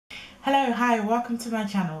Hello, hi, welcome to my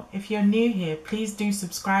channel. If you're new here, please do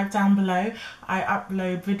subscribe down below. I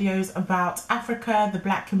upload videos about Africa, the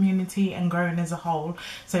black community and growing as a whole.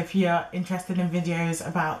 So if you're interested in videos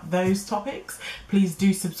about those topics, please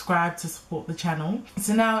do subscribe to support the channel.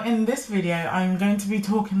 So now in this video, I'm going to be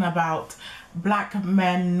talking about black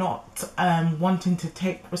men not wanting to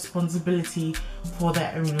take responsibility for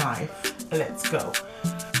their own life. Let's go.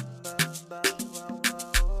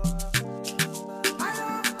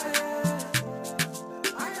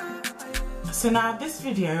 So now this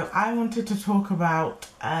video, I wanted to talk about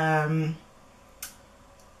a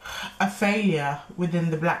failure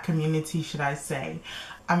within the black community, should I say.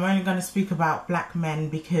 I'm only going to speak about black men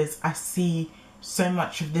because I see so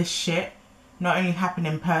much of this shit not only happen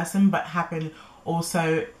in person but happen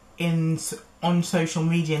also on social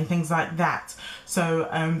media and things like that.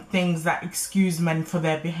 So things that excuse men for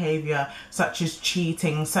their behavior, such as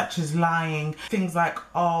cheating, such as lying, things like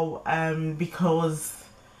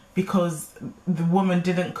because the woman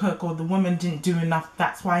didn't cook or the woman didn't do enough,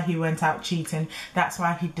 that's why he went out cheating, that's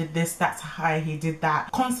why he did this, that's why he did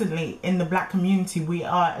that. Constantly in the black community we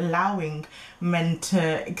are allowing men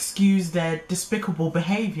to excuse their despicable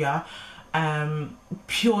behaviour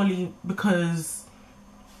purely because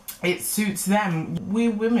it suits them. We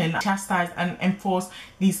women chastise and enforce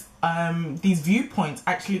these viewpoints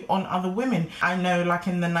actually on other women. I know, like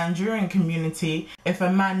in the Nigerian community, if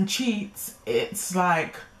a man cheats, it's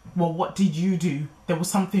like, well, what did you do? There was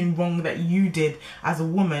something wrong that you did as a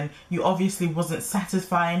woman. You obviously wasn't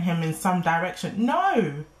satisfying him in some direction.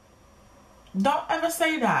 No, don't ever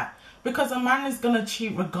say that, because a man is gonna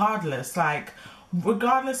cheat regardless. Like,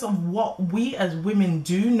 regardless of what we as women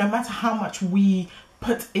do, no matter how much we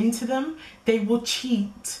put into them, they will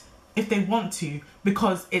cheat if they want to,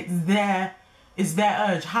 because it's their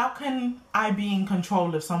urge. How can I be in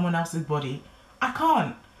control of someone else's body? I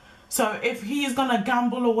can't. So if he is gonna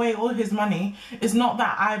gamble away all his money, it's not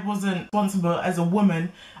that I wasn't responsible as a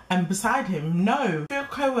woman and beside him. No. If your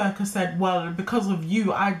co-worker said, well, because of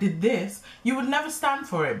you I did this, you would never stand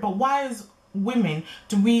for it. But why as women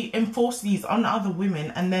do we enforce these on other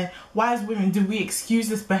women? And then why as women do we excuse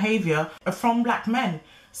this behaviour from black men,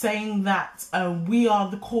 saying that we are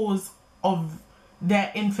the cause of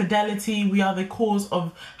their infidelity, we are the cause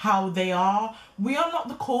of how they are? We are not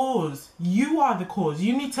the cause. You are the cause.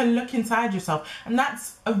 You need to look inside yourself. And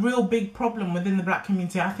that's a real big problem within the black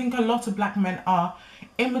community. I think a lot of black men are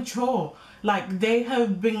immature. Like, they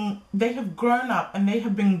have grown up and they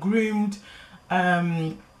have been groomed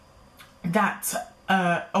that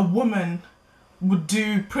a woman would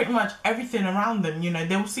do pretty much everything around them. You know,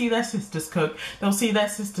 they'll see their sisters cook, they'll see their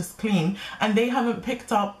sisters clean, and they haven't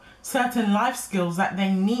picked up certain life skills that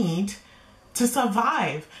they need to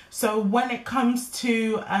survive. So when it comes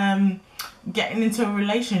to getting into a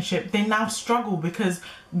relationship, they now struggle because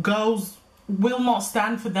girls will not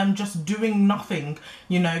stand for them just doing nothing.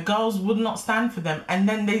 You know, girls would not stand for them, and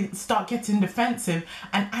then they start getting defensive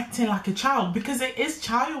and acting like a child, because it is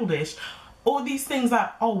childish. All these things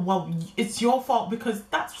like, oh well, it's your fault, because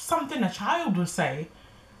that's something a child would say.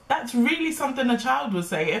 That's really something a child would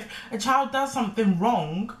say. If a child does something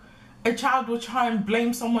wrong, a child will try and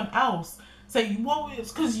blame someone else. Say, well,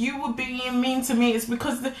 it's because you were being mean to me, it's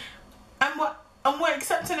because and we're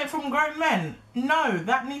accepting it from grown men. No,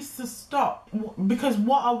 that needs to stop. Because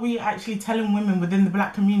what are we actually telling women within the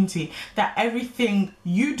black community? That everything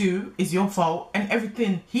you do is your fault and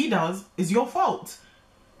everything he does is your fault.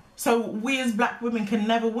 So we as black women can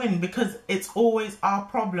never win, because it's always our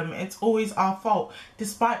problem, it's always our fault,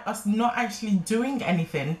 despite us not actually doing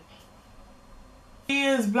anything. We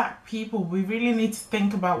as black people, we really need to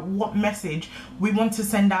think about what message we want to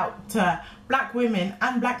send out to black women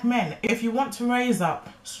and black men. If you want to raise up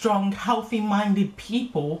strong, healthy-minded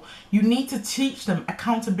people, you need to teach them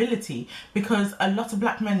accountability, because a lot of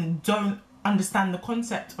black men don't understand the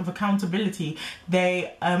concept of accountability.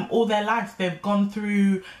 They all their life they've gone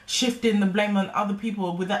through shifting the blame on other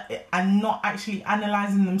people with that, and not actually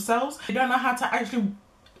analysing themselves. They don't know how to actually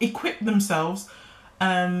equip themselves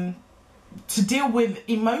to deal with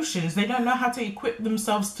emotions. They don't know how to equip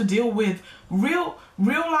themselves to deal with real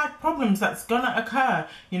life problems that's gonna occur,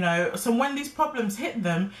 you know. So when these problems hit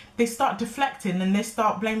them, they start deflecting and they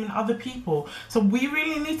start blaming other people. So we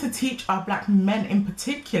really need to teach our black men in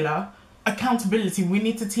particular accountability. We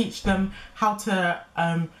need to teach them how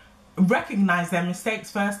to recognize their mistakes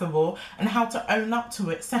first of all, and how to own up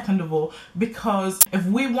to it second of all, because if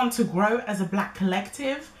we want to grow as a black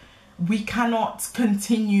collective, we cannot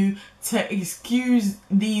continue to excuse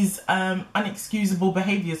these unexcusable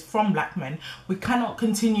behaviours from black men. We cannot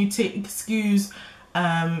continue to excuse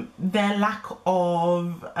their lack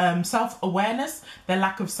of self-awareness, their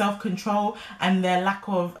lack of self-control, and their lack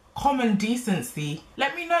of common decency.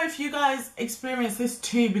 Let me know if you guys experience this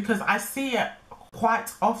too, because I see it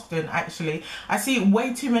quite often. Actually, I see it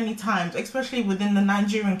way too many times, especially within the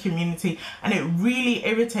Nigerian community, and it really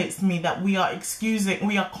irritates me that we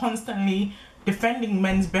are constantly defending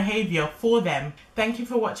men's behavior for them. Thank you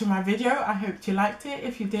for watching my video. I hope you liked it.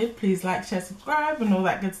 If you did, please like, share, subscribe and all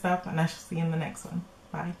that good stuff, and I shall see you in the next one.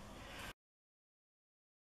 Bye.